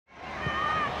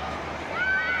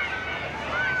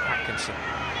Atkinson.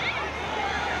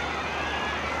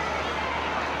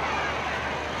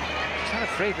 She's not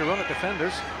afraid to run at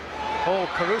defenders. Oh,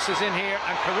 Carusa's in here,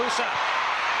 and Carusa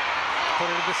put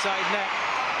it at the side net.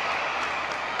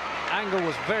 Angle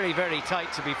was very, very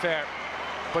tight, to be fair,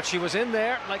 but she was in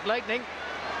there like lightning.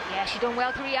 Yeah, she done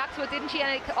well to react to it, didn't she?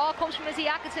 And it all comes from Lizzie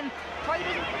Atkinson.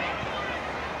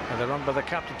 And the run by the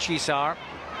captain, Chisar.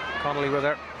 Connolly with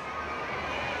her.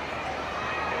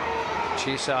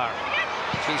 Chisar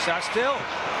still.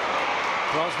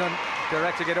 Brosnan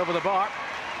directing it over the bar.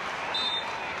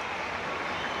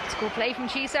 It's a good play from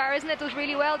Chisar, isn't it? Does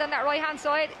really well down that right hand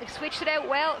side. Switched it out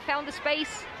well, found the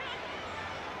space.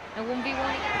 And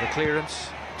 1v1. The clearance.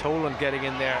 Toland getting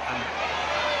in there and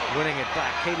winning it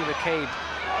back. Katie McCabe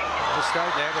to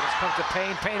start there, but it's come to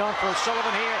Payne. Payne on for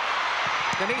O'Sullivan here.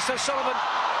 Denise O'Sullivan.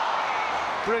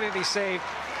 Brilliantly saved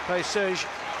by Suge.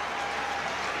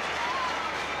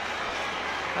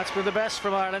 That's been the best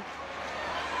from Ireland.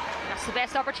 That's the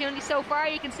best opportunity so far.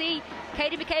 You can see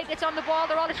Katie McCabe gets on the ball.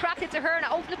 They're all attracted to her, and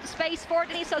it opened up the space for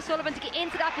Denise O'Sullivan to get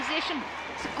into that position.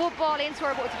 It's a good ball into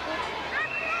her, but it's a good...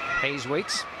 Hayes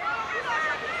waits.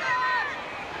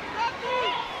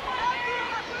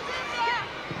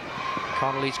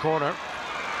 Connolly's corner.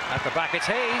 At the back, it's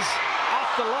Hayes.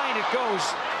 Off the line it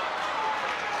goes.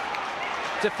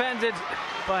 Defended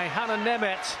by Hannah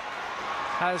Nemeth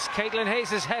as Caitlin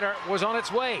Hayes' header was on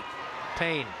its way.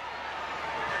 Payne.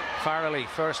 Farrelly,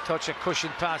 first touch, a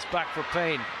cushioned pass back for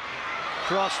Payne.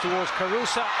 Cross towards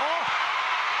Carusa. Oh!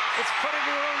 It's put into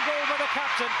her own goal by the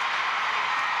captain.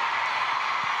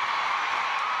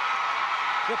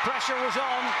 The pressure was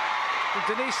on with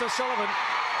Denise O'Sullivan.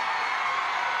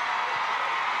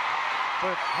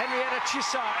 But Henrietta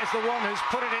Chisar is the one who's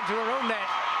put it into her own net.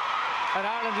 An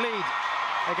Ireland lead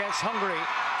against Hungary.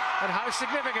 And how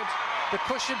significant the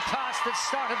cushioned pass that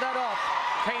started that off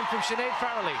came from Sinead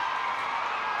Farrelly.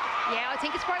 Yeah, I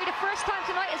think it's probably the first time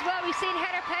tonight as well we've seen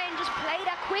Heather Payne just play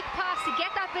that quick pass to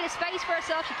get that bit of space for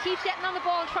herself. She keeps getting on the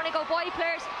ball and trying to go by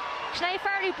players. Sinead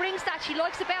Farrelly brings that. She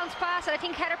likes the bounce pass, and I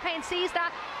think Heather Payne sees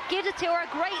that, gives it to her.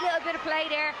 Great little bit of play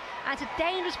there, and it's a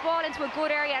dangerous ball into a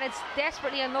good area, and it's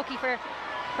desperately unlucky for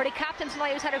the captain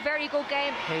tonight, who's had a very good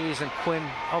game. Hayes and Quinn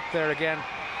up there again.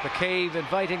 McCabe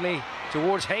invitingly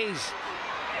towards Hayes.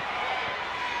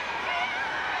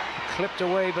 Clipped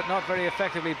away, but not very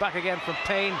effectively. Back again from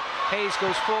Payne. Hayes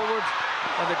goes forward,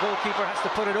 and the goalkeeper has to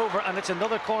put it over, and it's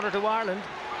another corner to Ireland.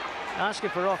 Asking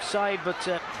for offside, but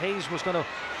Hayes was going to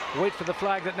wait for the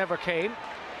flag that never came.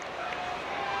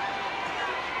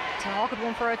 It's an awkward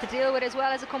one for her to deal with as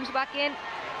well as it comes back in.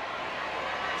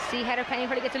 See Heather Payne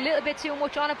probably gets a little bit too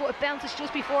much on it, but it bounces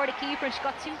just before the keeper, and she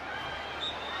got two.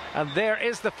 And there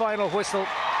is the final whistle,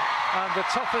 and the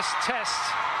toughest test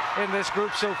in this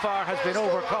group so far has been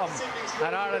overcome,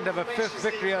 and Ireland have a 5th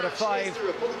victory out of 5,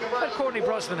 and Courtney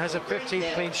Brosnan has a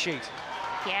 15th clean sheet.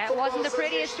 Yeah, it wasn't the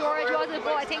prettiest, George, was it?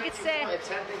 But I think it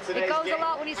goes a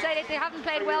lot when you say that they haven't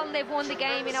played well and they've won the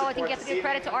game. You know, I think you have to give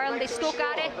credit to Ireland. They stuck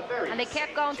at it and they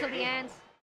kept going till the end.